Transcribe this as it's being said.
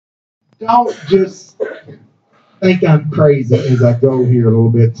don't just think I'm crazy as I go here a little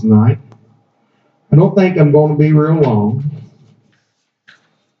bit tonight. I don't think I'm going to be real long.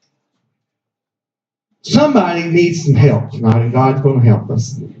 Somebody needs some help tonight, and God's going to help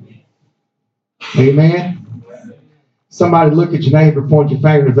us. Amen. Somebody look at your neighbor, point your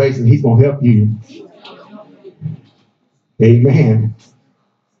finger in the face, and he's going to help you. Amen.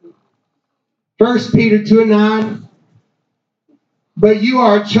 1 Peter 2:9. But you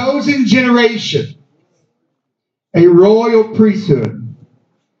are a chosen generation, a royal priesthood,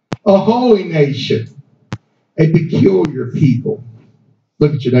 a holy nation, a peculiar people.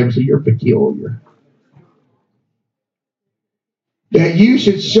 Look at your neighbor and say, you're peculiar. That you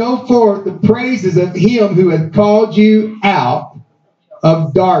should show forth the praises of him who hath called you out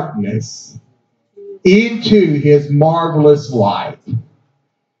of darkness into his marvelous light.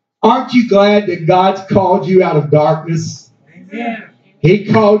 Aren't you glad that God's called you out of darkness? Amen. He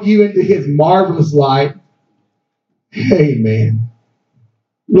called you into his marvelous light. Amen.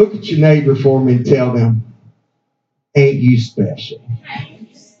 Look at your neighbor for me and tell them, ain't you special?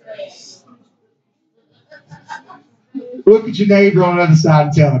 Look at your neighbor on the other side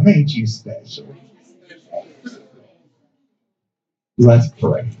and tell them, ain't you special? Let's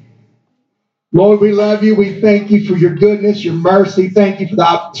pray. Lord, we love you. We thank you for your goodness, your mercy. Thank you for the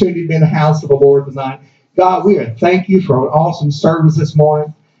opportunity to be in the house of the Lord tonight. God, we thank you for an awesome service this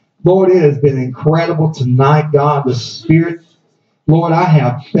morning. Lord, it has been incredible tonight, God. The Spirit, Lord, I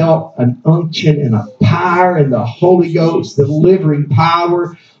have felt an unction and a power in the Holy Ghost, delivering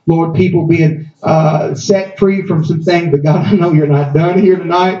power. Lord, people being set free from some things. But God, I know you're not done here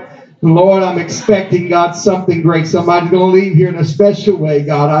tonight. Lord, I'm expecting, God, something great. Somebody's going to leave here in a special way,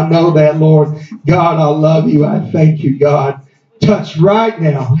 God. I know that, Lord. God, I love you. I thank you, God. Touch right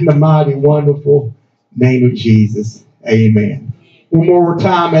now in the mighty, wonderful name of Jesus. Amen. One more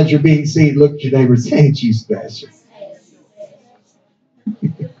time as you're being seated, look at your neighbor and say, ain't you special?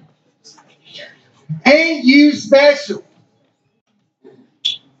 Ain't you special?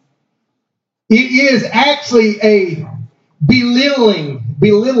 It is actually a belittling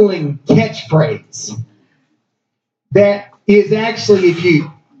catchphrase that is actually,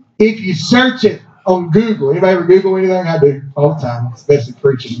 if you search it on Google, anybody ever Google anything? I do all the time, especially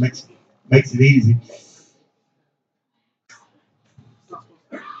preaching. Makes it easy.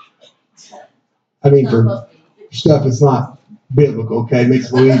 I mean, for stuff that's not biblical, okay, it makes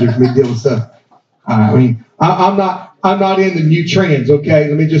it a little easier for me to deal with stuff. I mean, I'm not in the new trends, okay.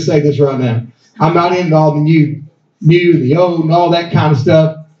 Let me just say this right now. I'm not into all the new, the old, and all that kind of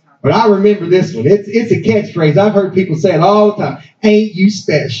stuff. But I remember this one. It's a catchphrase. I've heard people say it all the time. Ain't you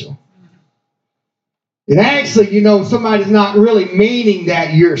special? And actually, somebody's not really meaning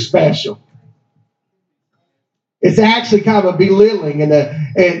that you're special. It's actually kind of a belittling. And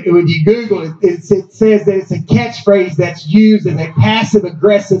when you Google it, it says that it's a catchphrase that's used as a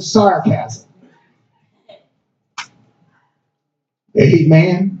passive-aggressive sarcasm.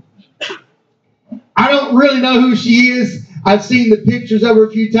 Amen. I don't really know who she is. I've seen the pictures of her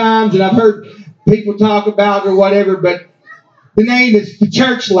a few times, and I've heard people talk about her or whatever, but the name is the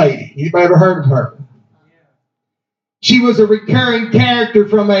Church Lady. Anybody ever heard of her? She was a recurring character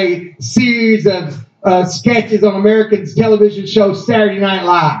from a series of sketches on American television show Saturday Night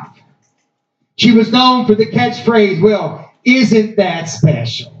Live. She was known for the catchphrase, well, isn't that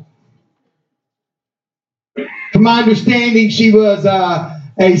special? From my understanding, she was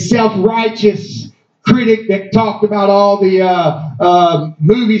a self-righteous critic that talked about all the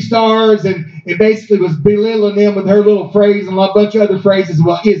movie stars and basically was belittling them with her little phrase and a bunch of other phrases.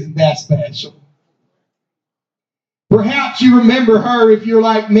 Well, isn't that special? Perhaps you remember her if you're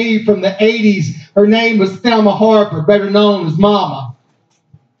like me from the 80s. Her name was Thelma Harper, better known as Mama,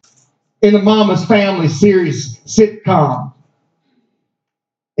 in the Mama's Family series sitcom.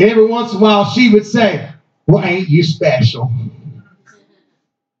 And every once in a while she would say, well, ain't you special?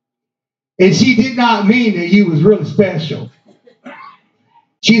 And she did not mean that you was really special.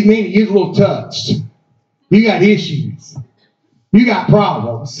 She's meaning you was a little touched. You got issues. You got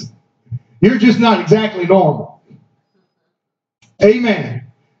problems. You're just not exactly normal. Amen.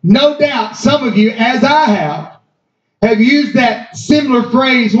 No doubt some of you, as I have used that similar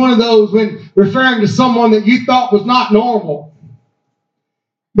phrase, one of those when referring to someone that you thought was not normal,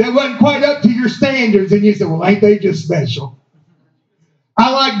 that wasn't quite up to your standards, and you said, well, ain't they just special?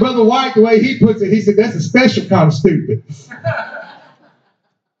 I like Brother White the way he puts it. He said, that's a special kind of stupid.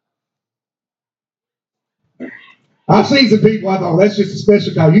 I've seen some people, I thought, that's just a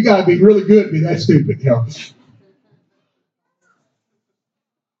special kind. You got to be really good to be that stupid.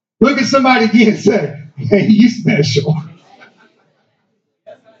 Look at somebody again and say, hey, you special.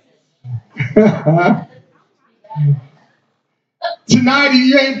 Tonight, if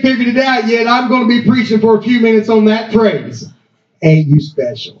you ain't figured it out yet, I'm going to be preaching for a few minutes on that phrase. Ain't you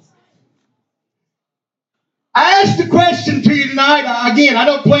special? I asked the question to you tonight. Again, I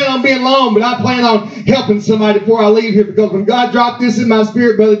don't plan on being long, but I plan on helping somebody before I leave here, because when God dropped this in my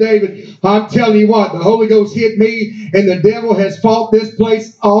spirit, Brother David, I'm telling you what, the Holy Ghost hit me, and the devil has fought this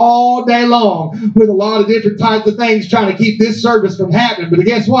place all day long with a lot of different types of things trying to keep this service from happening. But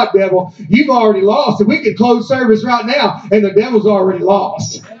guess what, devil? You've already lost, and we can close service right now, and the devil's already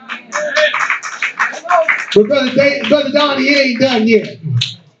lost. But Brother Donnie, it ain't done yet.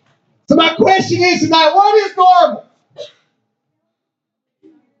 So my question is tonight, what is normal?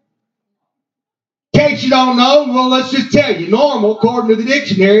 In case you don't know, well, let's just tell you. Normal, according to the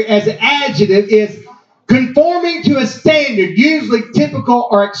dictionary, as an adjective, is conforming to a standard, usually typical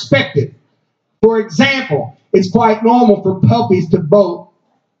or expected. For example, it's quite normal for puppies to bolt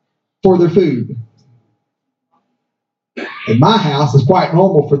for their food. In my house, it's quite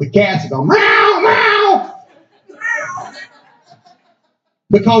normal for the cats to go, meow, meow,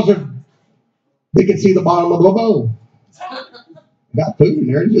 because they can see the bottom of the bowl. Got food in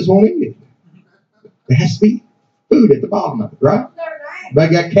there, you just won't eat it. There has to be food at the bottom of it, right? They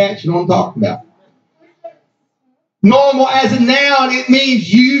got cats, you know what I'm talking about. Normal as a noun, it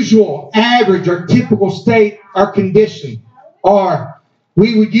means usual, average, or typical state or condition. Or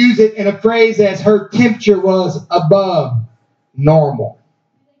we would use it in a phrase as her temperature was above normal.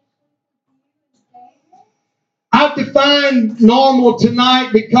 I've defined normal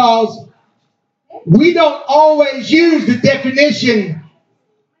tonight because we don't always use the definition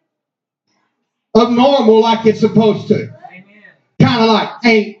of normal like it's supposed to. Kind of like,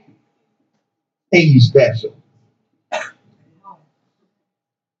 ain't you special?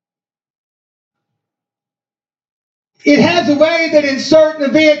 It has a way that in certain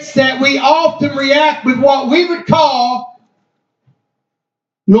events that we often react with what we would call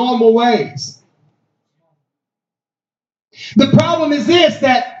normal ways. The problem is this,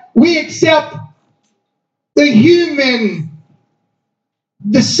 that we accept the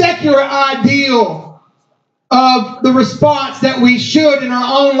secular ideal of the response that we should in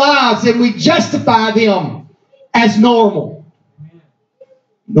our own lives, and we justify them as normal.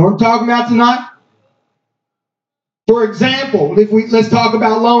 You know what I'm talking about tonight? For example, let's talk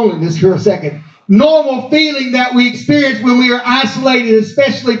about loneliness for a second. Normal feeling that we experience when we are isolated,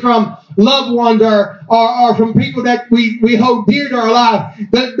 especially from loved ones or from people that we hold dear to our life.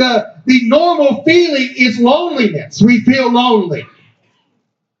 The normal feeling is loneliness. We feel lonely.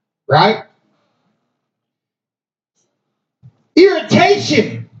 Right?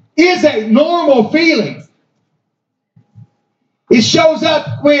 Irritation is a normal feeling. It shows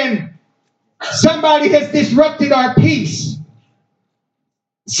up when somebody has disrupted our peace.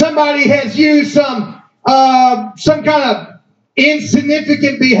 Somebody has used some kind of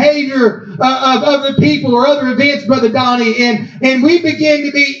insignificant behavior of other people or other events, Brother Donnie, and we begin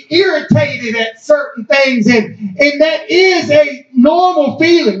to be irritated at certain things, and that is a normal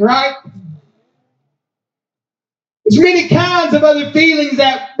feeling, right? There's many kinds of other feelings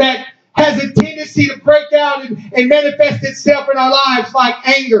that has a tendency to break out and manifest itself in our lives, like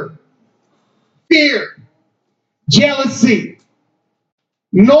anger, fear, jealousy.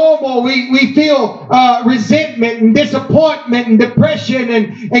 Normal, we feel resentment and disappointment and depression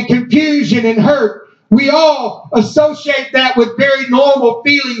and confusion and hurt. We all associate that with very normal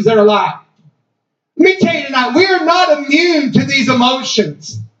feelings in our life. Let me tell you tonight, we are not immune to these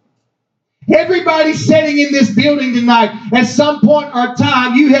emotions. Everybody sitting in this building tonight, at some point or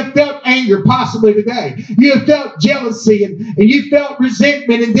time, you have felt anger, possibly today. You have felt jealousy, and you felt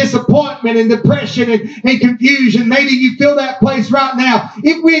resentment and disappointment and depression and confusion. Maybe you feel that place right now.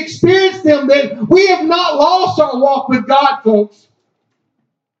 If we experience them, then we have not lost our walk with God, folks.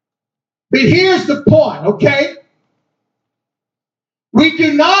 But here's the point, okay? We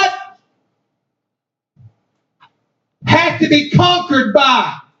do not have to be conquered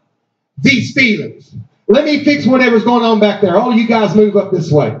by these feelings. Let me fix whatever's going on back there. All you guys move up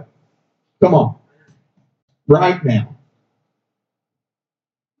this way. Come on. Right now.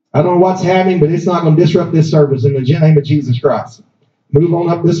 I don't know what's happening, but it's not going to disrupt this service in the name of Jesus Christ. Move on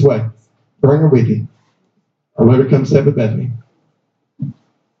up this way. Bring her with you. Or let her come sit with Bethany.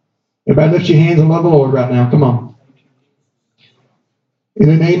 Everybody lift your hands and love the Lord right now. Come on. In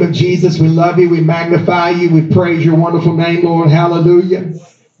the name of Jesus, we love you. We magnify you. We praise your wonderful name, Lord. Hallelujah.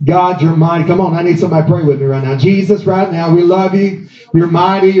 God, you're mighty. Come on, I need somebody to pray with me right now. Jesus, right now, we love you. You're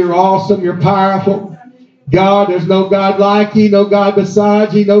mighty. You're awesome. You're powerful. God, there's no God like you, no God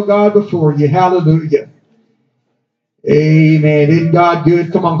beside you, no God before you. Hallelujah. Amen. Isn't God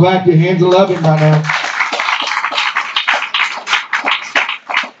good? Come on, clap your hands and love Him right now.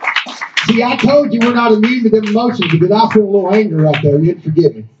 See, I told you we're not immune to them emotions because I feel a little anger right there. You have to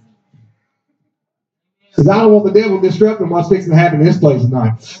forgive me. Because I don't want the devil disrupting what's fixing to happen in this place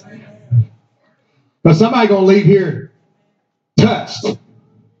tonight. But somebody's going to leave here touched.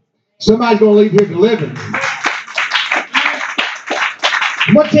 Somebody's going to leave here delivered.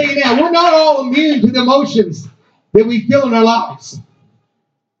 I'm going to tell you now, we're not all immune to the emotions that we feel in our lives.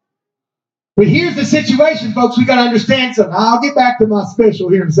 But here's the situation, folks. We got to understand something. I'll get back to my special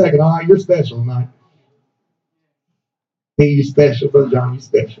here in a second. All right, you're special tonight. Hey, you're special, Brother John. You're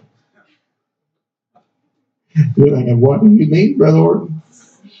special. You're thinking, what do you mean, Brother Orton?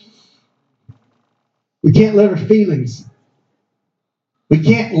 We can't let our feelings. We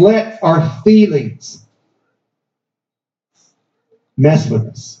can't let our feelings mess with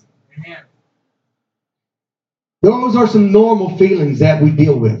us. Amen. Those are some normal feelings that we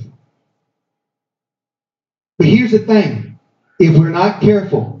deal with. But here's the thing. If we're not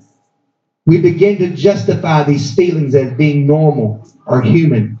careful, we begin to justify these feelings as being normal or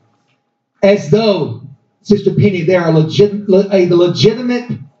human. As though, Sister Penny, they are a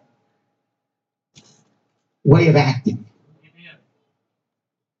legitimate way of acting. Amen.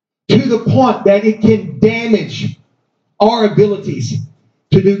 To the point that it can damage our abilities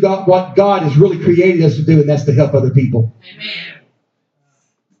to do what God has really created us to do, and that's to help other people. Amen.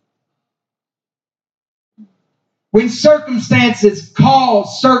 When circumstances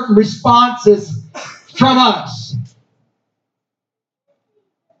cause certain responses from us,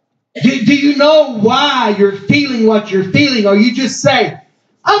 do you know why you're feeling what you're feeling? Or you just say,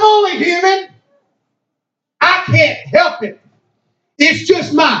 I'm only human. I can't help it. It's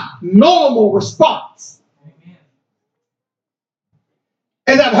just my normal response.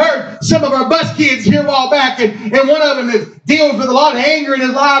 As I've heard some of our bus kids here a while back, and one of them deals with a lot of anger in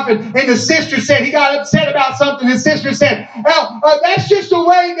his life, and the sister said he got upset about something. His sister said, that's just a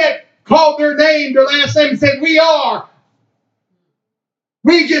way that called their name, their last name, and said, we are.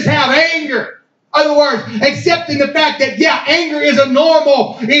 We just have anger. In other words, accepting the fact that, yeah, anger is a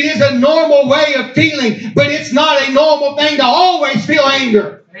normal way of feeling, but it's not a normal thing to always feel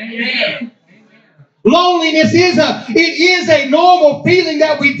anger. Amen. Loneliness is a normal feeling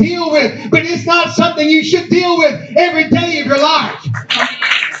that we deal with, but it's not something you should deal with every day of your life.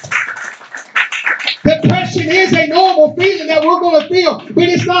 Depression is a normal feeling that we're going to feel, but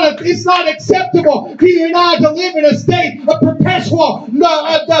it's not acceptable for you and I to live in a state of perpetual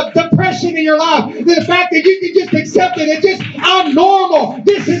depression in your life. The fact that you can just accept it, it's just, I'm normal.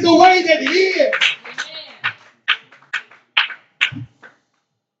 This is the way that it is.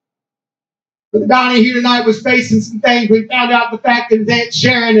 But Donnie here tonight was facing some things. We found out the fact that his Aunt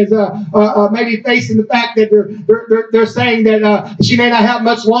Sharon is maybe facing the fact that they're saying that she may not have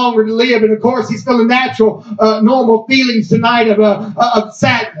much longer to live. And of course, he's feeling natural, normal feelings tonight of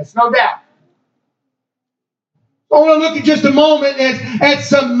sadness, no doubt. I want to look at just a moment at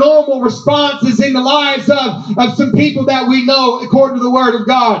some normal responses in the lives of some people that we know according to the Word of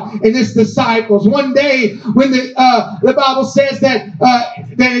God, and it's disciples. One day when the Bible says that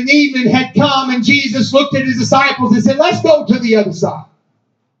an evening had come and Jesus looked at his disciples and said, let's go to the other side.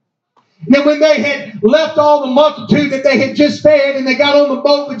 And then when they had left all the multitude that they had just fed, and they got on the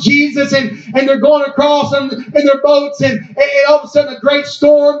boat with Jesus, and they're going across in their boats, and all of a sudden a great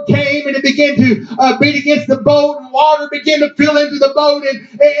storm came, and it began to beat against the boat, and water began to fill into the boat,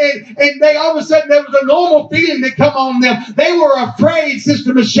 and they all of a sudden there was a normal feeling that come on them. They were afraid,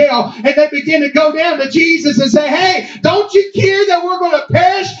 Sister Michelle, and they began to go down to Jesus and say, hey, don't you care that we're going to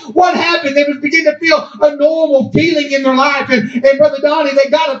perish? What happened? They would begin to feel a normal feeling in their life, and Brother Donnie,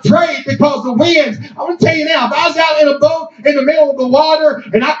 they got afraid because the winds. I want to tell you now, if I was out in a boat in the middle of the water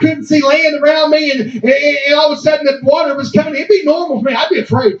and I couldn't see land around me, and all of a sudden the water was coming, it'd be normal for me. I'd be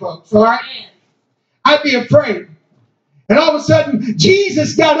afraid, folks, all right? I'd be afraid. And all of a sudden,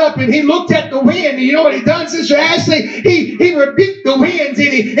 Jesus got up and he looked at the wind. And you know what he done, Sister Ashley? He rebuked the winds, and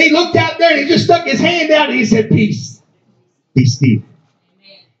he looked out there and he just stuck his hand out and he said, peace, be still.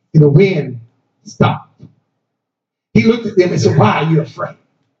 And the wind stopped. He looked at them and said, why are you afraid?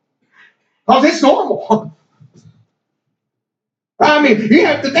 Because it's normal. I mean, you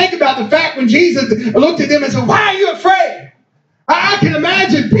have to think about the fact when Jesus looked at them and said, why are you afraid? I can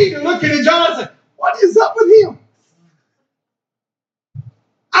imagine Peter looking at John and saying, what is up with him?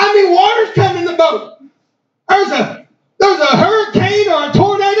 I mean, water's coming in the boat. There's a hurricane or a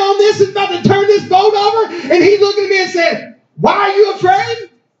tornado on this. It's about to turn this boat over. And he looked at me and said, why are you afraid?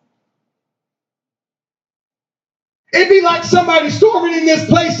 It'd be like somebody storming in this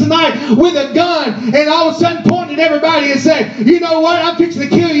place tonight with a gun and all of a sudden pointing at everybody and saying, you know what, I'm fixing to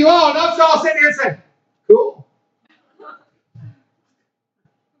kill you all. And us all sitting here and saying, cool.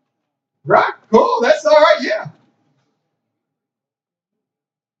 Right? Cool. That's all right. Yeah.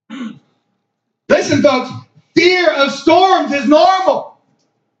 Listen, folks, fear of storms is normal.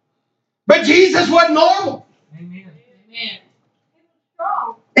 But Jesus wasn't normal. Amen. Amen.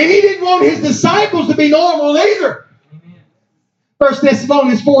 And he didn't want his disciples to be normal either. Amen. 1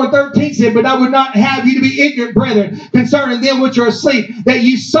 Thessalonians 4:13 said, but I would not have you to be ignorant, brethren, concerning them which are asleep, that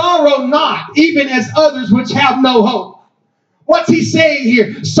you sorrow not, even as others which have no hope. What's he saying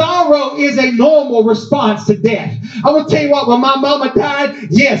here? Sorrow is a normal response to death. I will tell you what, when my mama died,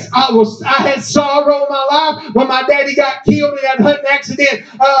 yes, I had sorrow in my life. When my daddy got killed in that hunting accident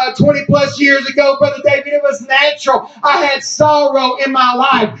 20 plus years ago, Brother David, it was natural. I had sorrow in my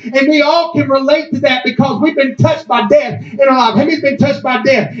life. And we all can relate to that because we've been touched by death in our life. Have you been touched by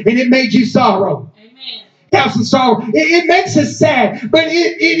death and it made you sorrow? Amen. Have some sorrow. It makes us sad, but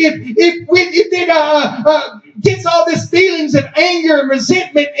if it gets all these feelings of anger and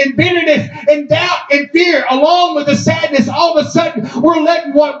resentment and bitterness and doubt and fear along with the sadness, all of a sudden we're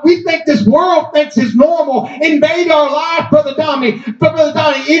letting what we think this world thinks is normal invade our life, Brother Donnie. But Brother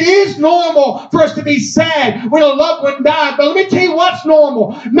Donnie, it is normal for us to be sad when a loved one died. But let me tell you what's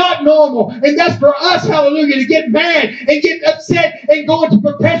normal, not normal. And that's for us, hallelujah, to get mad and get upset and go into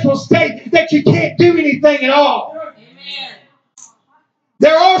perpetual state that you can't do anything at all. Amen.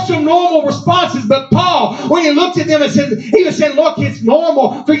 There are some normal responses, but Paul, when he looked at them and said, he was saying, look, it's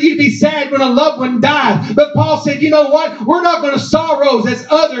normal for you to be sad when a loved one dies. But Paul said, you know what? We're not going to sorrow as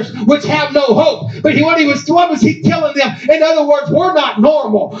others which have no hope. But what was he telling them? In other words, we're not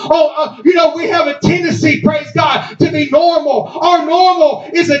normal. We have a tendency, praise God, to be normal. Our normal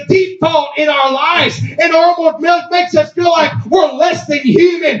is a default in our lives. And normal makes us feel like we're less than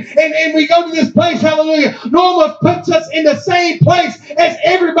human. And we go to this place, hallelujah. Normal puts us in the same place as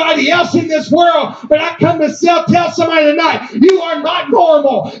everybody else in this world. But I come to tell somebody tonight, you are not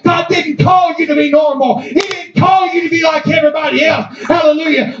normal. God didn't call you to be normal. He didn't call you to be like everybody else.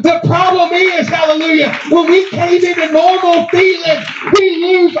 Hallelujah. The problem is, hallelujah, when we came into normal feelings, we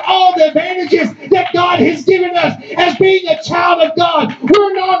lose all the advantages that God has given us as being a child of God.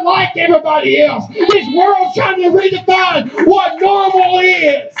 We're not like everybody else. This world's trying to redefine what normal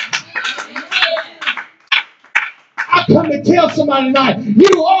is. I come to tell somebody tonight,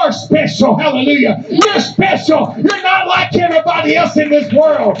 you are special. Hallelujah. You're special. You're not like everybody else in this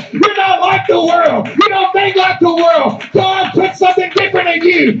world. You're not like the world. You don't think like the world. God put something different in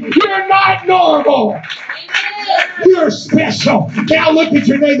you. You're not normal. You're special. Now look at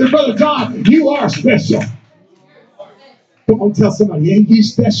your neighbor, Brother John. You are special. Come on, tell somebody, ain't you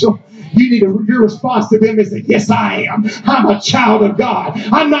special? You need your response to them is that, yes, I am. I'm a child of God.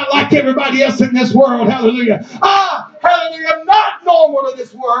 I'm not like everybody else in this world. Hallelujah. Hallelujah. I'm not normal to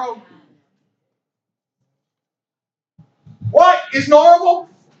this world. What is normal?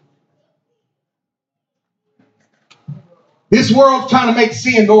 This world's trying to make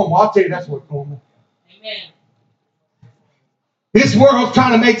sin normal. I'll tell you that's what's normal. Amen. This world's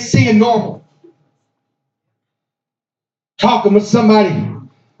trying to make sin normal. Talking with somebody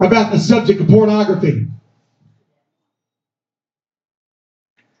about the subject of pornography.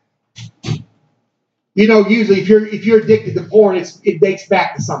 You know, usually if you're addicted to porn, it dates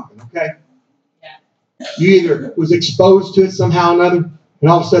back to something, okay? Yeah. You either was exposed to it somehow or another, and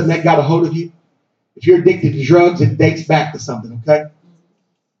all of a sudden that got a hold of you. If you're addicted to drugs, it dates back to something, okay?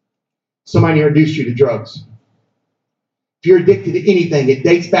 Somebody introduced you to drugs. If you're addicted to anything, it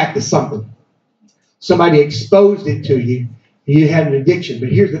dates back to something. Somebody exposed it to you. You had an addiction. But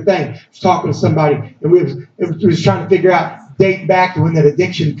here's the thing. I was talking to somebody, and we was trying to figure out, date back to when that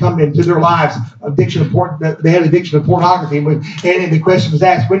addiction come into their lives. They had addiction to pornography. And the question was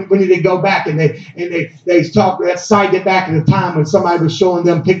asked, when did they go back? And they talked, that cited back at the time when somebody was showing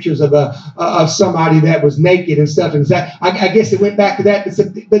them pictures of somebody that was naked and stuff. And I guess it went back to that.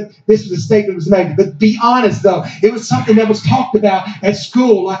 But this was a statement that was made. But be honest, though, it was something that was talked about at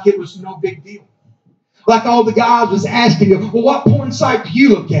school like it was no big deal. Like all the guys was asking you, well, what porn site do you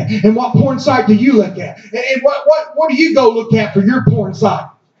look at? And what porn site do you look at? And what do you go look at for your porn site?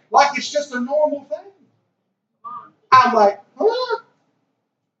 Like it's just a normal thing. I'm like, huh?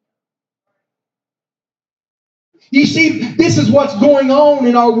 You see, this is what's going on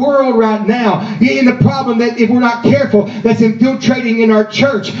in our world right now. And the problem that if we're not careful, that's infiltrating in our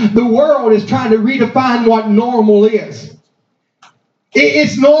church. The world is trying to redefine what normal is.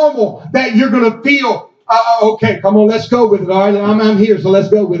 It's normal that you're going to feel Okay, come on, let's go with it. All right, I'm here, so let's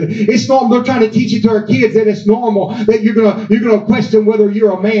go with it. It's normal. They're trying to teach it to our kids that it's normal that you're gonna question whether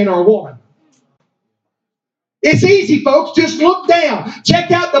you're a man or a woman. It's easy, folks. Just look down.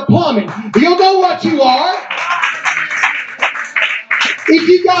 Check out the plumbing. You'll know what you are. If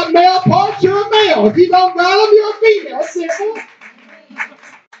you got male parts, you're a male. If you don't got them, you're a female. That's simple.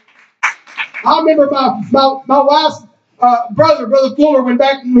 I remember my wife's Brother Fuller, when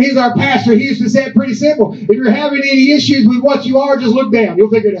back when he's our pastor, he used to say it pretty simple. If you're having any issues with what you are, just look down. You'll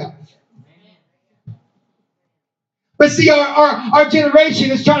figure it out. But see, our generation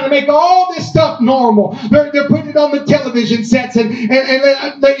is trying to make all this stuff normal. They're putting it on the television sets and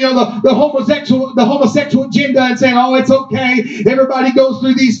the homosexual agenda and saying, oh, it's okay. Everybody goes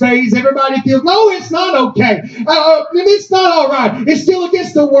through these phases. Everybody feels, no, it's not okay. It's not all right. It's still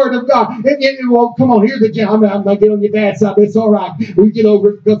against the Word of God. Well, come on, here's the gem. I'm not getting on your bad side. It's all right. We get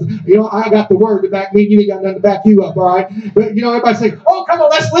over it because I got the Word to back me. You ain't got nothing to back you up. All right. But everybody say, oh, come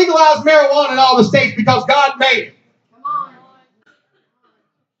on, let's legalize marijuana in all the states because God made it.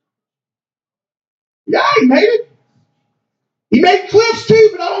 Yeah, he made it. He made cliffs too,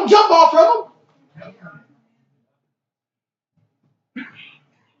 but I don't jump off of them.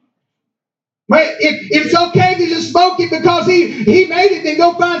 But if it's okay to just smoke it because he made it, then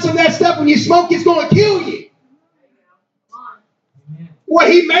go find some of that stuff. When you smoke, it's going to kill you.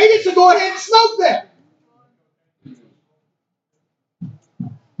 Well, he made it, so go ahead and smoke that.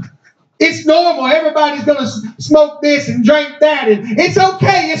 It's normal. Everybody's going to smoke this and drink that. And it's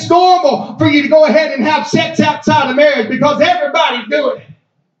okay. It's normal for you to go ahead and have sex outside of marriage because everybody's doing it.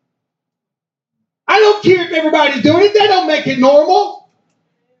 I don't care if everybody's doing it. That don't make it normal.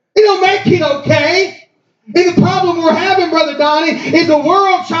 It don't make it okay. And the problem we're having, Brother Donnie, is the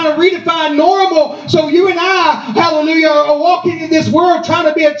world trying to redefine normal. So you and I, hallelujah, are walking in this world trying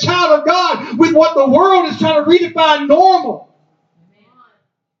to be a child of God with what the world is trying to redefine normal.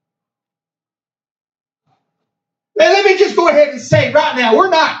 Let me just go ahead and say right now, we're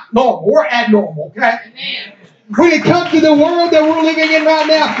not normal. We're abnormal, okay? Amen. When it comes to the world that we're living in right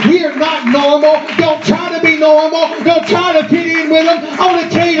now, we are not normal. Don't try to be normal. Don't try to fit in with them. I want to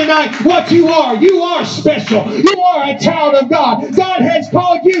tell you tonight what you are. You are special. You are a child of God. God has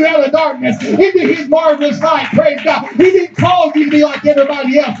called you out of darkness into His marvelous light. Praise God. He didn't call you to be like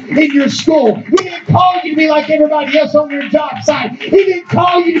everybody else in your school. He didn't call you to be like everybody else on your job site. He didn't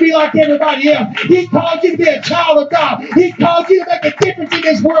call you to be like everybody else. He called you to be a child of God. He called you to make a difference in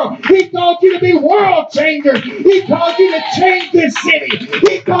this world. He called you to be world changers. He called you to change this city.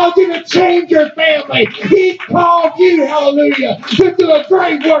 He called you to change your family. He called you, hallelujah, to do a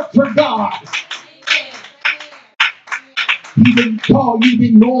great work for God. He didn't call you to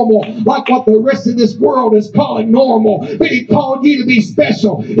be normal like what the rest of this world is calling normal. But He called you to be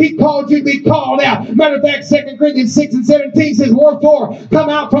special. He called you to be called out. Matter of fact, 2 Corinthians 6 and 17 says, wherefore, come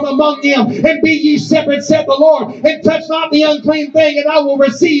out from among them and be ye separate, said the Lord, and touch not the unclean thing, and I will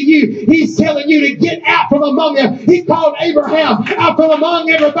receive you. He's telling you to get out from among them. He called Abraham out from among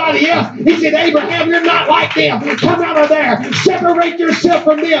everybody else. He said, Abraham, you're not like them. Come out of there. Separate yourself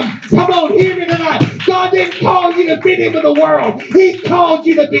from them. Come on, hear me tonight. God didn't call you to fit in with the world. He called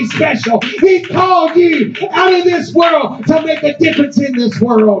you to be special. He called you out of this world to make a difference in this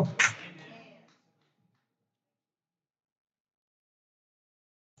world.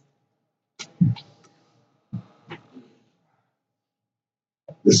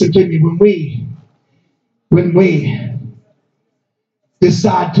 Listen to me. When we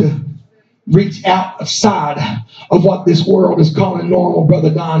decide to reach outside of what this world is calling normal,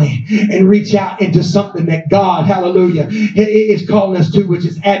 Brother Donnie, and reach out into something that God, hallelujah, is calling us to, which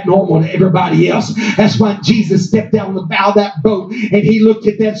is abnormal to everybody else. That's why Jesus stepped down the bow of that boat and He looked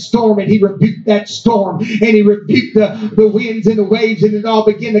at that storm and He rebuked that storm and He rebuked the winds and the waves, and it all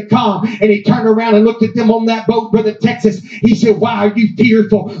began to calm. And He turned around and looked at them on that boat, Brother Texas. He said, why are you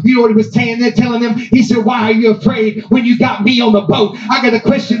fearful? You know what He was telling them? He said, why are you afraid when you got me on the boat? I got a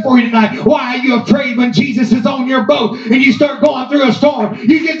question for you tonight. Why are you afraid when Jesus is on your boat and you start going through a storm?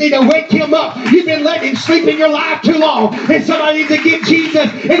 You just need to wake Him up. You've been letting Him sleep in your life too long. And somebody needs to get Jesus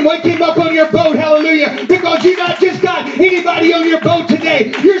and wake Him up on your boat. Hallelujah. Because you not just got anybody on your boat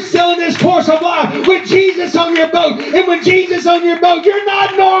today. You're still in this course of life with Jesus on your boat. And when Jesus on your boat, you're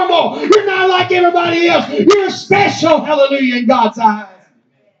not normal. You're not like everybody else. You're special. Hallelujah, in God's eyes.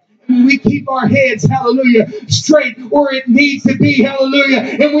 We keep our heads, hallelujah, straight where it needs to be, hallelujah,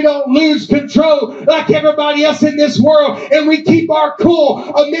 and we don't lose control like everybody else in this world, and we keep our cool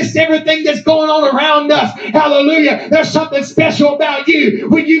amidst everything that's going on around us, hallelujah. There's something special about you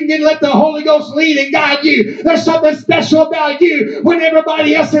when you can let the Holy Ghost lead and guide you. There's something special about you when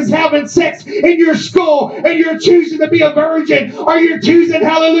everybody else is having sex in your school and you're choosing to be a virgin, or you're choosing,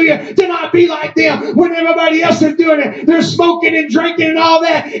 hallelujah, to not be like them when everybody else is doing it. They're smoking and drinking and all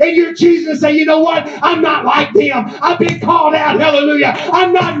that, and you're choosing to say, you know what? I'm not like them. I've been called out. Hallelujah.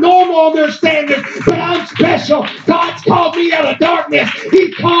 I'm not normal on their standards, but I'm special. God's called me out of darkness.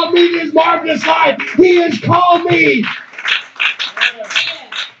 He called me to His marvelous light. He has called me.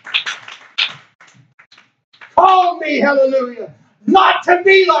 Called me, hallelujah, not to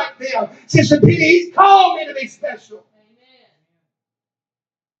be like them. Sister Peter, He's called me to be special.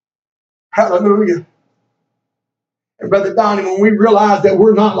 Hallelujah. And Brother Donnie, when we realize that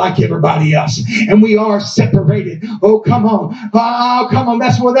we're not like everybody else and we are separated, oh come on,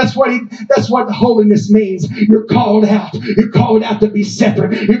 that's what holiness means. You're called out. You're called out to be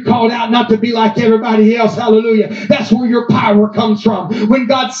separate. You're called out not to be like everybody else. Hallelujah. That's where your power comes from. When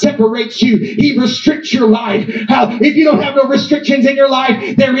God separates you, He restricts your life. If you don't have no restrictions in your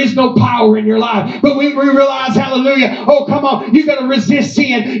life, there is no power in your life. But when we realize, hallelujah, oh come on, you got to resist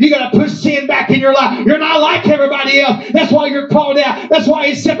sin. You got to push sin back in your life. You're not like everybody else. That's why you're called out. That's why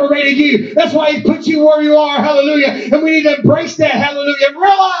He separated you. That's why He put you where you are. Hallelujah. And we need to embrace that. Hallelujah. And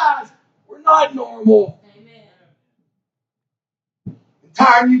realize we're not normal. Amen. The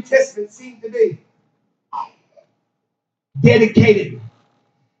entire New Testament seems to be dedicated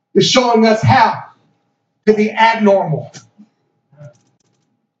to showing us how to be abnormal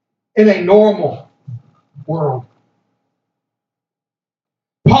in a normal world.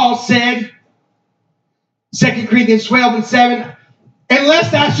 Paul said, 2 Corinthians 12 and 7,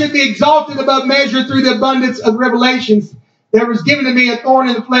 unless I should be exalted above measure through the abundance of revelations, there was given to me a thorn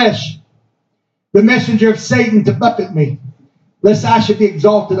in the flesh, the messenger of Satan to buffet me, lest I should be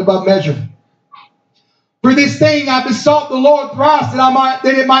exalted above measure. For this thing I besought the Lord thrice that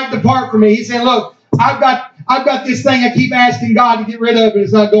it might depart from me. He said, look, I've got this thing I keep asking God to get rid of, and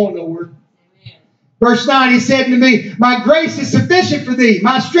it's not going nowhere. Verse 9, He said to me, my grace is sufficient for thee.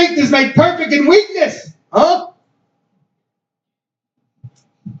 My strength is made perfect in weakness. Huh?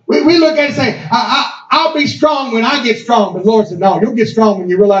 We look at it and say, I'll be strong when I get strong. But the Lord said, no, you'll get strong when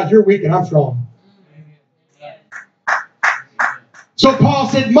you realize you're weak and I'm strong. So Paul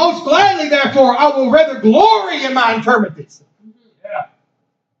said, most gladly, therefore, I will rather glory in my infirmities.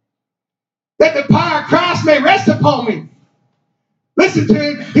 That the power of Christ may rest upon me. Listen to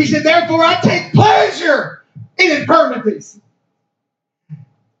him. He said, therefore, I take pleasure in infirmities,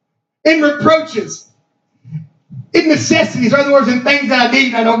 in reproaches, in necessities, in other words, in things that I need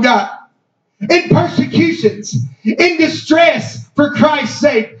and I don't got, in persecutions, in distress for Christ's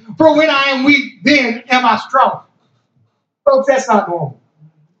sake. For when I am weak, then am I strong. Folks, that's not normal.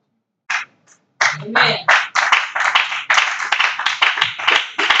 Amen.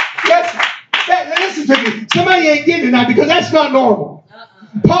 Listen to me. Somebody ain't getting it now because that's not normal.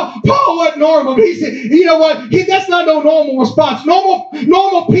 Paul wasn't normal, but he said, you know what? That's not no normal response.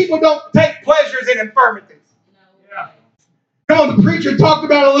 Normal people don't take pleasures in infirmities. Come on, the preacher talked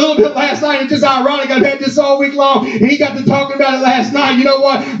about it a little bit last night. It's just ironic. I've had this all week long, and he got to talking about it last night. You know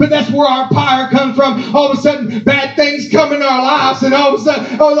what? But that's where our power comes from. All of a sudden, bad things come in our lives, and all of a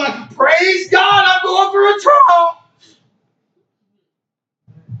sudden, oh, like, praise God, I'm going through a trial.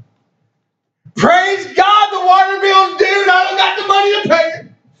 Praise God, the water bill's due, and I don't got the money to pay it.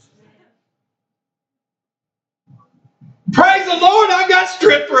 Praise the Lord, I got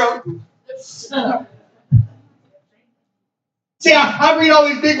strep throat. See, I read all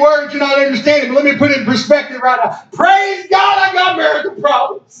these big words, you're not understanding, but let me put it in perspective right now. Praise God, I got marital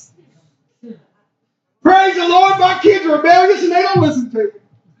problems. Praise the Lord, my kids are rebellious and they don't listen to me.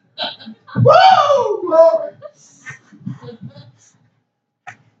 Woo! Glory.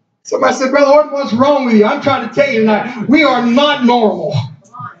 Somebody said, Brother Horton, what's wrong with you? I'm trying to tell you tonight, we are not normal.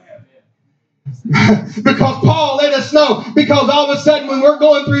 Because Paul let us know, because all of a sudden when we're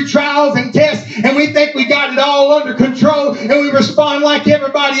going through trials and tests and we think we got it all under control and we respond like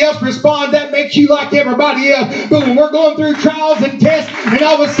everybody else responds, that makes you like everybody else. But when we're going through trials and tests and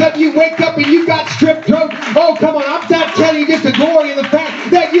all of a sudden you wake up and you got strep throat, oh come on, I'm not telling you just to glory in the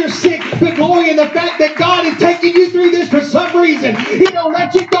fact that you're sick, but glory in the fact that God is taking you through this for some reason. He don't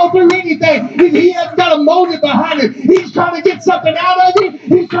let you go through anything. He has got a motive behind it. He's trying to get something out out of you.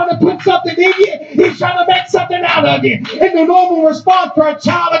 He's trying to put something in you. He's trying to make something out of you. And the normal response for a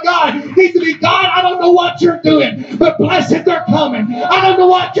child of God needs to be, God, I don't know what you're doing, but blessings are coming. I don't know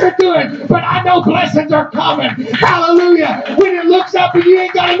what you're doing, but I know blessings are coming. Hallelujah. When it looks up and you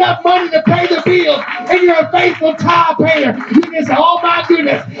ain't got enough money to pay the bills, and you're a faithful tithe payer, you can say, oh my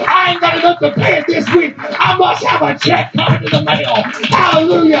goodness, I ain't got enough to pay it this week. I must have a check coming to the mail.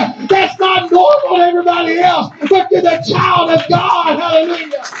 Hallelujah. That's not normal to everybody else, but to the child of God.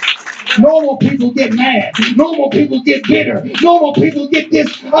 Hallelujah. Normal people get mad. Normal people get bitter. Normal people get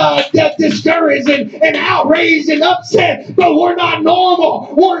discouraged and outraged and upset. But we're not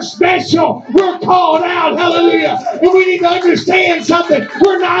normal. We're special. We're called out. Hallelujah. And we need to understand something.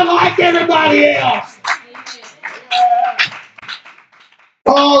 We're not like everybody else.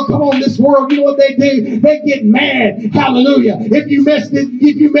 Oh, come on, this world, you know what they do? They get mad. Hallelujah. If you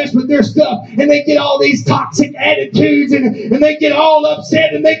mess with their stuff, and they get all these toxic attitudes, and they get all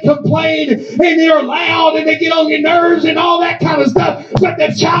upset, and they complain, and they're loud, and they get on your nerves, and all that kind of stuff. But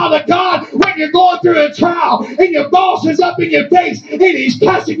the child of God, when you're going through a trial, and your boss is up in your face, and he's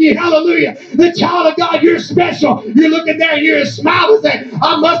cussing you, hallelujah. The child of God, you're special. You're looking there, and you're smiling, saying,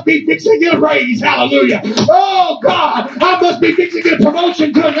 I must be fixing to get a raise, hallelujah. Oh, God, I must be fixing to get a promotion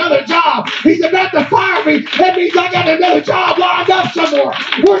to another job. He's about to fire me. That means I got another job lined up somewhere.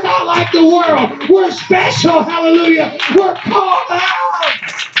 We're not like the world. We're special. Hallelujah. We're called out.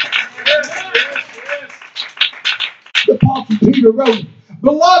 The Apostle Peter wrote,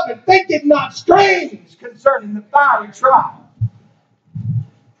 Beloved, think it not strange concerning the fiery trial.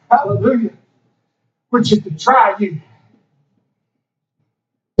 Hallelujah. Which is to try you.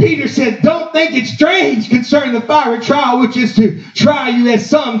 Peter said, don't think it's strange concerning the fiery trial, which is to try you as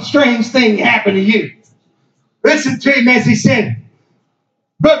some strange thing happened to you. Listen to him as he said,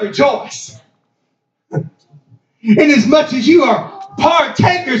 but rejoice. Inasmuch as you are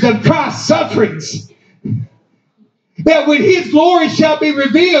partakers of Christ's sufferings, that when his glory shall be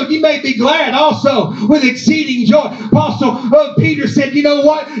revealed, you may be glad also with exceeding joy. Apostle Peter said, you know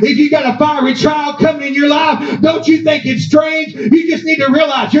what? If you got a fiery trial coming in your life, don't you think it's strange? You just need to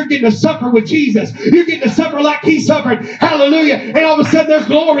realize you're getting to suffer with Jesus. You're getting to suffer like he suffered. Hallelujah. And all of a sudden there's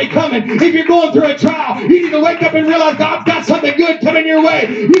glory coming. If you're going through a trial, you need to wake up and realize God's got something good coming your way.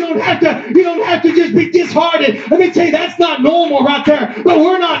 You don't have to just be disheartened. Let me tell you, that's not normal right there. But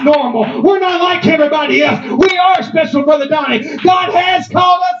we're not normal. We're not like everybody else. We are special. Brother Donnie, God has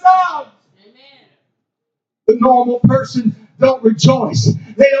called us out. Amen. The normal person don't rejoice.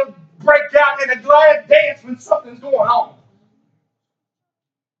 They don't break out in a glad dance when something's going on.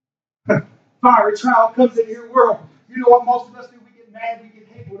 Fiery trial comes into your world. You know what most of us do? We get mad, we get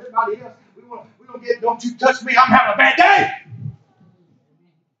hateful with everybody else. We don't get, don't you touch me, I'm having a bad day.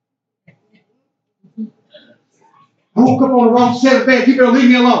 I woke up on the wrong side of bed. You better leave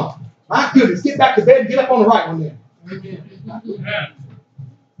me alone. My goodness, get back to bed and get up on the right one then.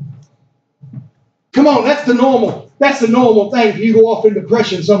 Come on, that's the normal. That's the normal thing for you to go off in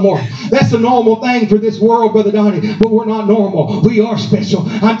depression somewhere. That's the normal thing for this world, Brother Donnie. But we're not normal. We are special.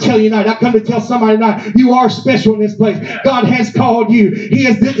 I'm telling you tonight, I come to tell somebody tonight, you are special in this place. God has called you.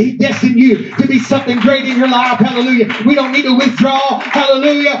 He destined you to be something great in your life. Hallelujah. We don't need to withdraw.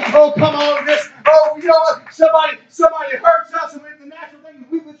 Hallelujah. Oh, come on. You know what? Somebody hurts us, and the natural thing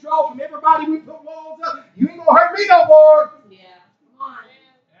is we withdraw from everybody. We put walls up. You ain't going to hurt me no more. Yeah. Come on.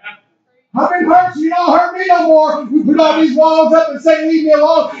 I've been hurt, so you don't hurt me no more. We put all these walls up and say, leave me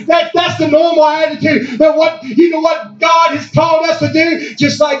alone. That's the normal attitude. But you know what God has called us to do?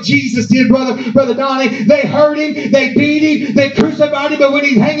 Just like Jesus did, Brother Donnie. They hurt him, they beat him, they crucified him, but when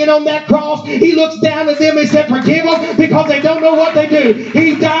he's hanging on that cross, he looks down at them and said, forgive them because they don't know what they do.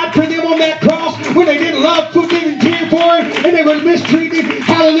 He died for them on that cross when they didn't love, didn't care for him, and they were mistreated.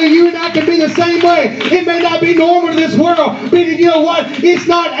 Hallelujah. You and I can be the same way. It may not be normal to this world, but you know what? It's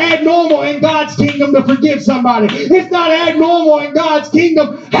not abnormal in God's kingdom to forgive somebody. It's not abnormal in God's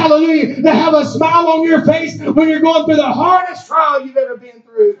kingdom, hallelujah, to have a smile on your face when you're going through the hardest trial you've ever been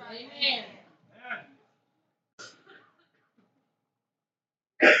through. Amen.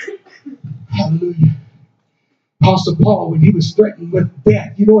 Hallelujah. Apostle Paul, when he was threatened with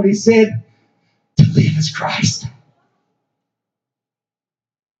death, you know what he said? To live is Christ.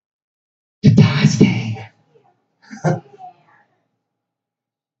 To die is gain.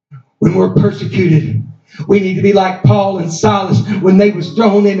 When we're persecuted, we need to be like Paul and Silas when they was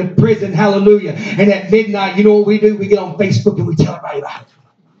thrown into prison. Hallelujah. And at midnight, you know what we do? We get on Facebook and we tell everybody about it.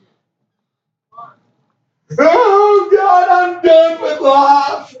 Oh, God, I'm done with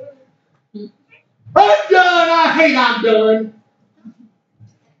life. I'm done. I'm done.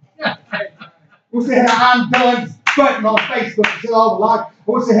 We'll say, I'm done. strutting on Facebook and get all the likes.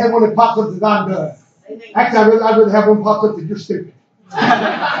 I wish they had one that pops up that I'm done. Actually, I'd rather have one pops up that you're stupid.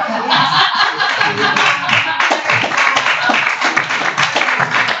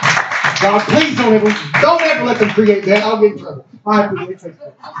 God, please don't ever let them create that. I'll get in trouble. I have to create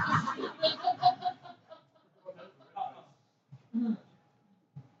Facebook.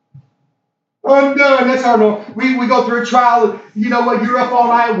 I'm done. That's our normal. We go through a trial. And you know what? You're up all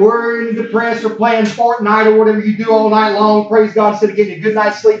night worrying and depressed or playing Fortnite or whatever you do all night long. Praise God instead of getting a good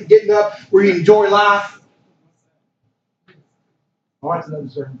night's sleep and getting up where you enjoy life. Oh, that's another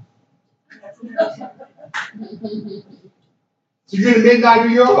sermon. So you're in the midnight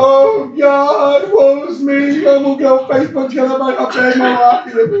and you're, oh God, woe is me. I'm going to go on Facebook and tell everybody how bad my life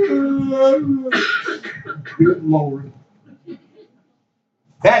is. Good Lord.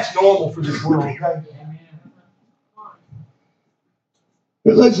 That's normal for this world, okay?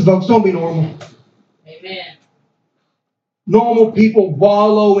 But listen, folks, don't be normal. Amen. Normal people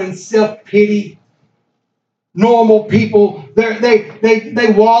wallow in self-pity. Normal people,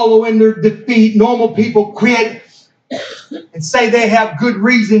 they wallow in their defeat. Normal people quit and say they have good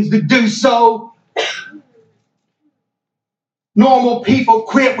reasons to do so. Normal people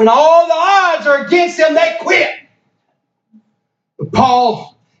quit when all the odds are against them. They quit. But Paul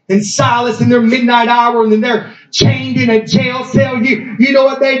and Silas in their midnight hour, and then they're chained in a jail cell. You know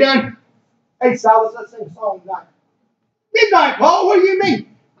what they done? Hey, Silas, let's sing a song tonight. Midnight, Paul, what do you mean?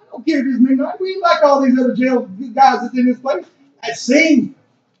 I don't care if it's midnight. We ain't like all these other jail guys that's in this place. Let's sing.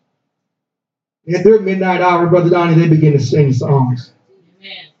 At their midnight hour, Brother Donnie, they begin to sing songs.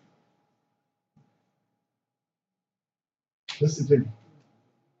 Amen. Listen to me.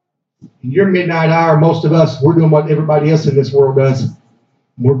 In your midnight hour, most of us, we're doing what everybody else in this world does.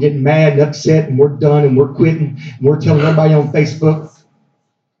 We're getting mad and upset, and we're done, and we're quitting, and we're telling everybody on Facebook.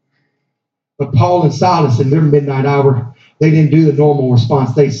 But Paul and Silas, in their midnight hour, they didn't do the normal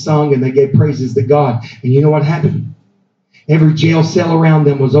response. They sung and they gave praises to God. And you know what happened? Every jail cell around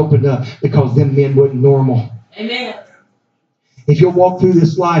them was opened up because them men wasn't normal. Amen. If you'll walk through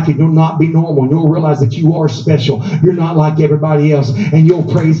this life and you'll not be normal, and you'll realize that you are special. You're not like everybody else. And you'll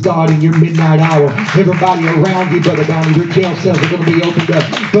praise God in your midnight hour. Everybody around you, Brother Donnie, your jail cells are going to be opened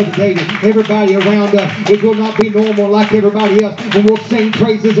up. Brother David, everybody around us, it will not be normal like everybody else. And we'll sing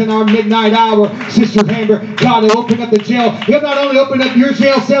praises in our midnight hour. Sister Amber, God will open up the jail. He'll not only open up your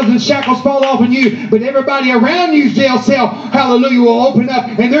jail cells and shackles fall off on you, but everybody around you's jail cell, hallelujah, will open up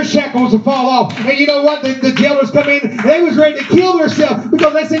and their shackles will fall off. And you know what? The jailers come in, they was ready to kill themselves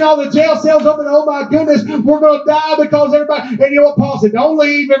because they seen all the jail cells open. Oh my goodness, we're going to die because everybody. And you know what Paul said? Don't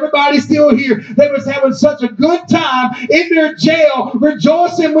leave. Everybody's still here. They was having such a good time in their jail,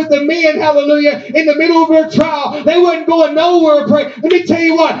 rejoicing with the men, hallelujah, in the middle of their trial. They wasn't going nowhere. Let me tell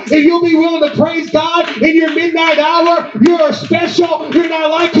you what, if you'll be willing to praise God in your midnight hour, you're special. You're not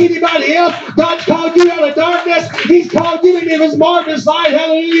like anybody else. God's called you out of darkness. He's called you into His marvelous light.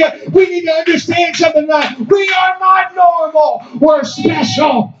 Hallelujah. We need to understand something tonight. We are not normal. We're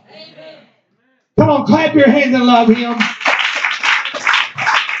special. Amen. Come on, clap your hands and love Him.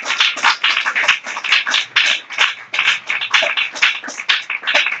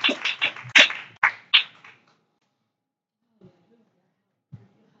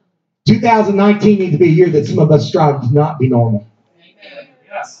 (2019) needs to be a year that some of us strive to not be normal. Amen.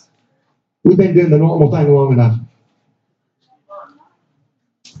 Yes. We've been doing the normal thing long enough.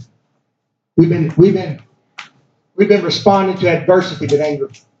 We've been responding to adversity with anger,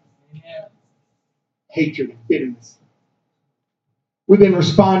 hatred, and bitterness. We've been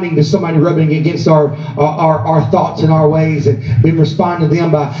responding to somebody rubbing against our thoughts and our ways, and been responding to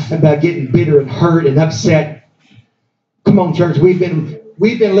them by getting bitter and hurt and upset. Come on, church. We've been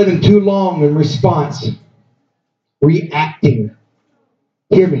living too long in response, reacting.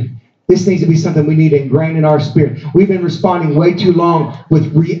 Hear me. This needs to be something we need to ingrain in our spirit. We've been responding way too long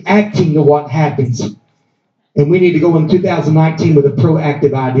with reacting to what happens. And we need to go in 2019 with a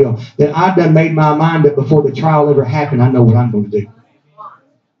proactive idea that I've done made my mind up before the trial ever happened. I know what I'm going to do.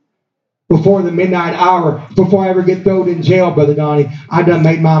 Before the midnight hour, before I ever get thrown in jail, Brother Donnie, I done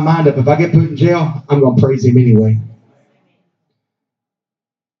made my mind up. If I get put in jail, I'm going to praise Him anyway.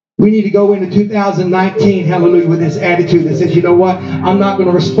 We need to go into 2019, hallelujah, with this attitude that says, you know what? I'm not going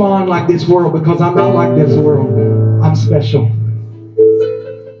to respond like this world because I'm not like this world. I'm special.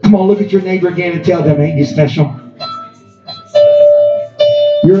 Come on, look at your neighbor again and tell them, ain't you special?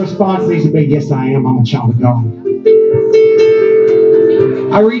 Your response needs to be, yes, I am. I'm a child of God.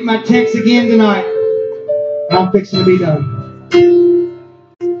 I read my text again tonight, and I'm fixing to be done.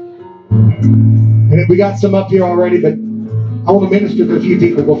 And we got some up here already, but I want to minister to a few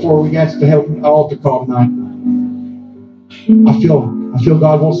people before we get to have an altar call tonight. I feel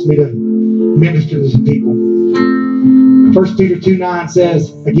God wants me to minister to some people. 1 Peter 2:9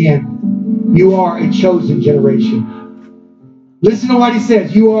 says, again, you are a chosen generation. Listen to what he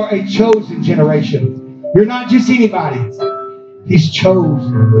says. You are a chosen generation. You're not just anybody. He's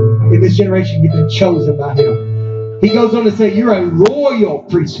chosen. In this generation, you've been chosen by him. He goes on to say, you're a royal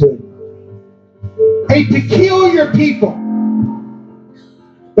priesthood. A peculiar people.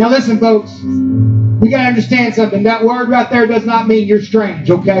 Now listen, folks. We got to understand something. That word right there does not mean you're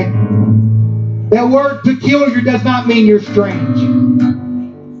strange, okay? That word peculiar does not mean you're strange.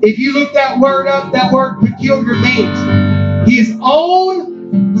 If you look that word up, that word peculiar means his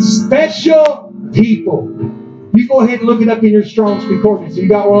own special people. You go ahead and look it up in your Strong's Concordance. You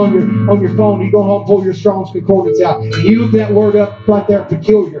got one on your phone. You go home, pull your Strong's Concordance out. And you look that word up right there,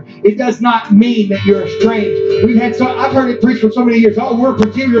 peculiar. It does not mean that you're strange. I've heard it preached for so many years. Oh, we're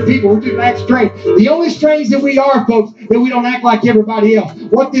peculiar people. We just act strange. The only strange that we are, folks, that we don't act like everybody else.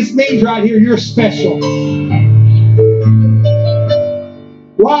 What this means right here, you're special.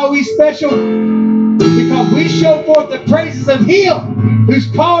 Why are we special? Because we show forth the praises of him who's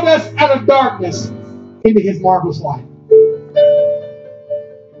called us out of darkness into his marvelous light.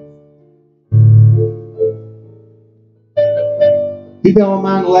 You've been on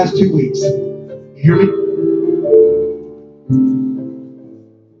mine the last 2 weeks. You hear me?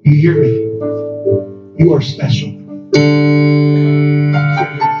 You hear me? You are special.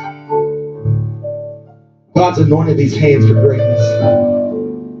 God's anointed these hands for greatness.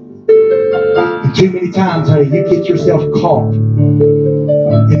 And too many times, honey, you get yourself caught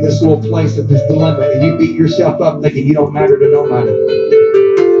in this little place of this dilemma, and you beat yourself up thinking you don't matter to nobody.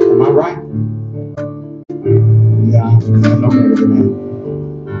 Am I right? Yeah, I'm no better than that.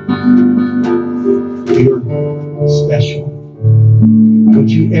 You're special. Don't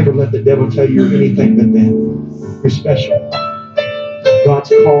you ever let the devil tell you you're anything but that. You're special. God's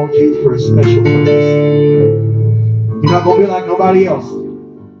called you for a special purpose. You're not going to be like nobody else.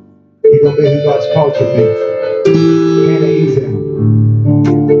 You're going to be who God's called you to be. Hannah Ezel.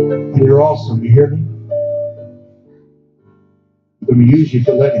 And you're awesome. You hear me? I'm going to use you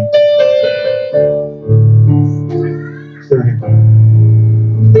to let him. Sir, here.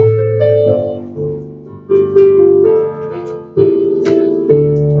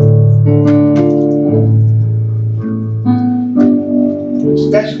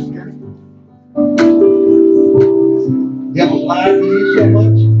 Special, you hear me? The devil's lied to you so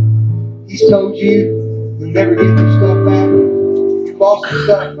much. He's told you you'll never get your stuff back. You lost your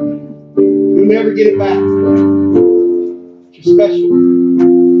stuff. You'll never get it back. You're special.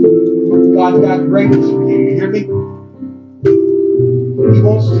 God's got greatness for you. You hear me? He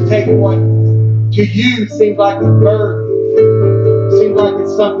wants to take what to you seems like a burden. Seems like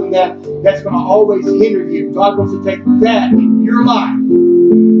it's something that's going to always hinder you. God wants to take that in your life.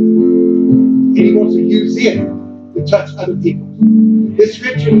 And he wants to use it to touch other people. This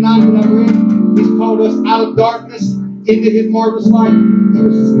scripture tonight that I read, he's called us out of darkness into his marvelous light. It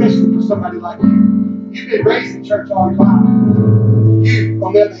was especially for somebody like you. You've been raised in church all your life. You,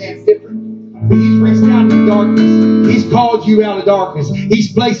 on the other hand, is different. But he's reached out into darkness. He's called you out of darkness. He's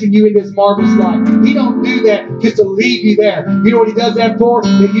placing you in this marvelous light. He don't do that just to leave you there. You know what he does that for?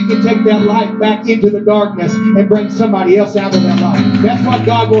 That you can take that light back into the darkness and bring somebody else out of that light. That's what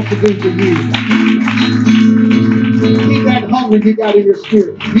God wants to do for you. Keep that hunger you got in your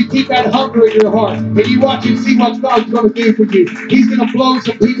spirit. You keep that hunger in your heart. And you watch and see what God's going to do for you. He's going to blow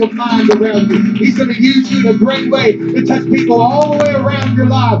some people's minds around you. He's going to use you in a great way to touch people all the way around your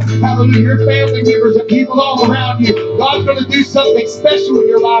life. Hallelujah. Your family members and people all around you. God's going to do something special in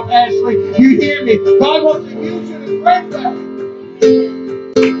your life, Ashley. You hear me? God wants to use you in a great way.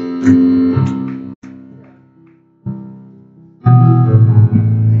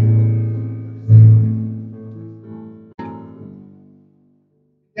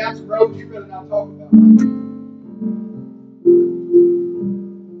 Down some roads you better not talk about.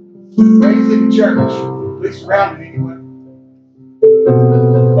 Raised in the church, at least around it anyway.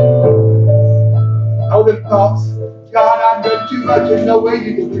 All them thoughts, God, I've done too much. There's no way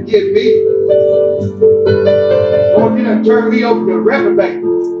you can forgive me. Lord, you done turned me over to a reprobate.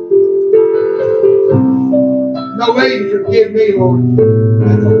 No way you can forgive me, Lord.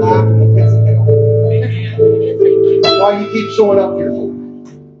 That's a lie from the pits of hell. Why you keep showing up here for?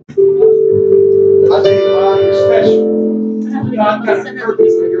 I tell you why, you're special. God got a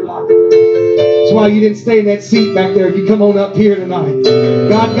purpose in your life. That's why you didn't stay in that seat back there. You come on up here tonight.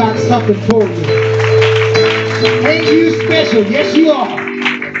 God got something for you. Ain't you special? Yes, you are.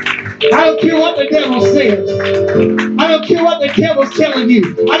 I don't care what the devil says. I don't care what the devil's telling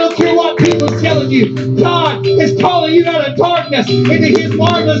you. I don't care what people's telling you. God is calling you out of darkness into His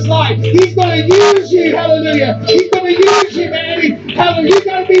marvelous light. He's going to use you. Hallelujah. He's going to use you, man. Hallelujah. You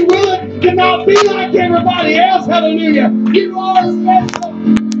got to be willing to not be like everybody else. Hallelujah. You are special.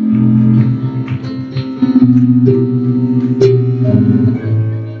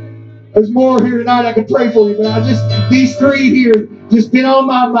 There's more here tonight I could pray for you, but these three here just been on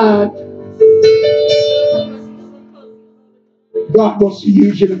my mind. God wants to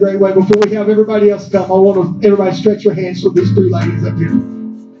use you in a great way. Before we have everybody else come, I want everybody stretch your hands for these three ladies up here.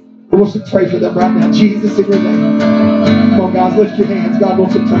 I want to pray for them right now. Jesus, in your name. Come on, guys, lift your hands. God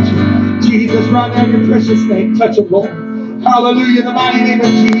wants to touch you. Jesus, right now in your precious name, touch them, Lord. Hallelujah, in the mighty name of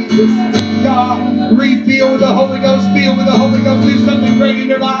Jesus. God, refill with the Holy Ghost, fill with the Holy Ghost, do something great in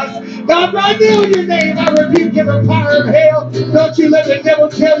their lives. God, right now in your name, I rebuke every power of hell. Don't you let the devil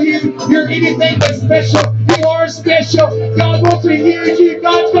tell you you're anything but special. You are special. God wants to use you.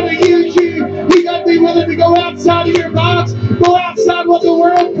 God's going to use you. You got to be willing to go outside of your box, go outside what the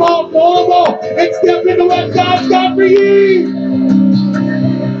world calls normal, and step into what God's got for you.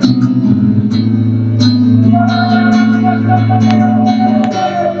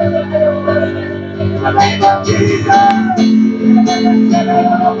 In the name of Jesus.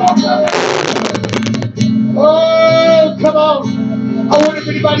 Oh, come on. I wonder if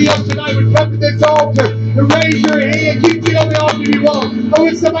anybody else tonight would come to this altar and raise your hand. You can get on the altar if you want. I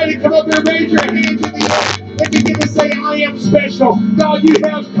want somebody to come up here and raise your hand to the altar and begin to say, I am special. God, you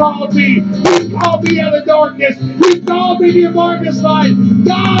have called me. You called me out of darkness. You called me to your marvelous light.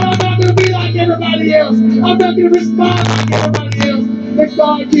 God, I'm not going to be like everybody else. I'm not going to respond like everybody else. But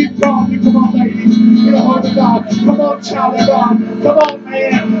God, you called me. Come on, ladies. Get a hold of God. Come on, child of God. Come on,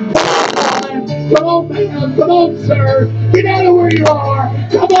 man. Come on, man. Come on, sir. Get out of where you are.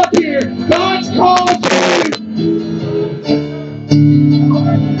 Come up here. God's called you.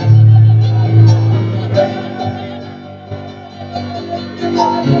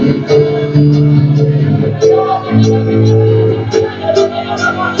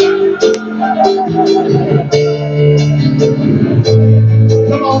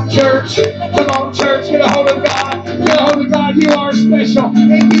 Come on, church. Come on, church. Get a hold of God. Get a hold of God. You are special.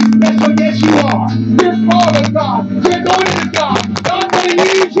 Ain't you special? Yes, you are. You're called of God. You're anointed of God. God's going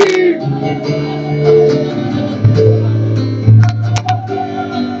to use you.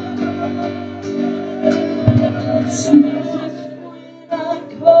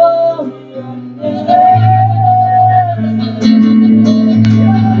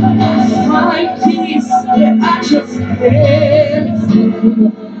 My peace at your hands.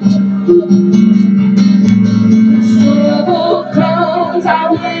 Trouble comes, I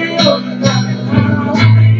will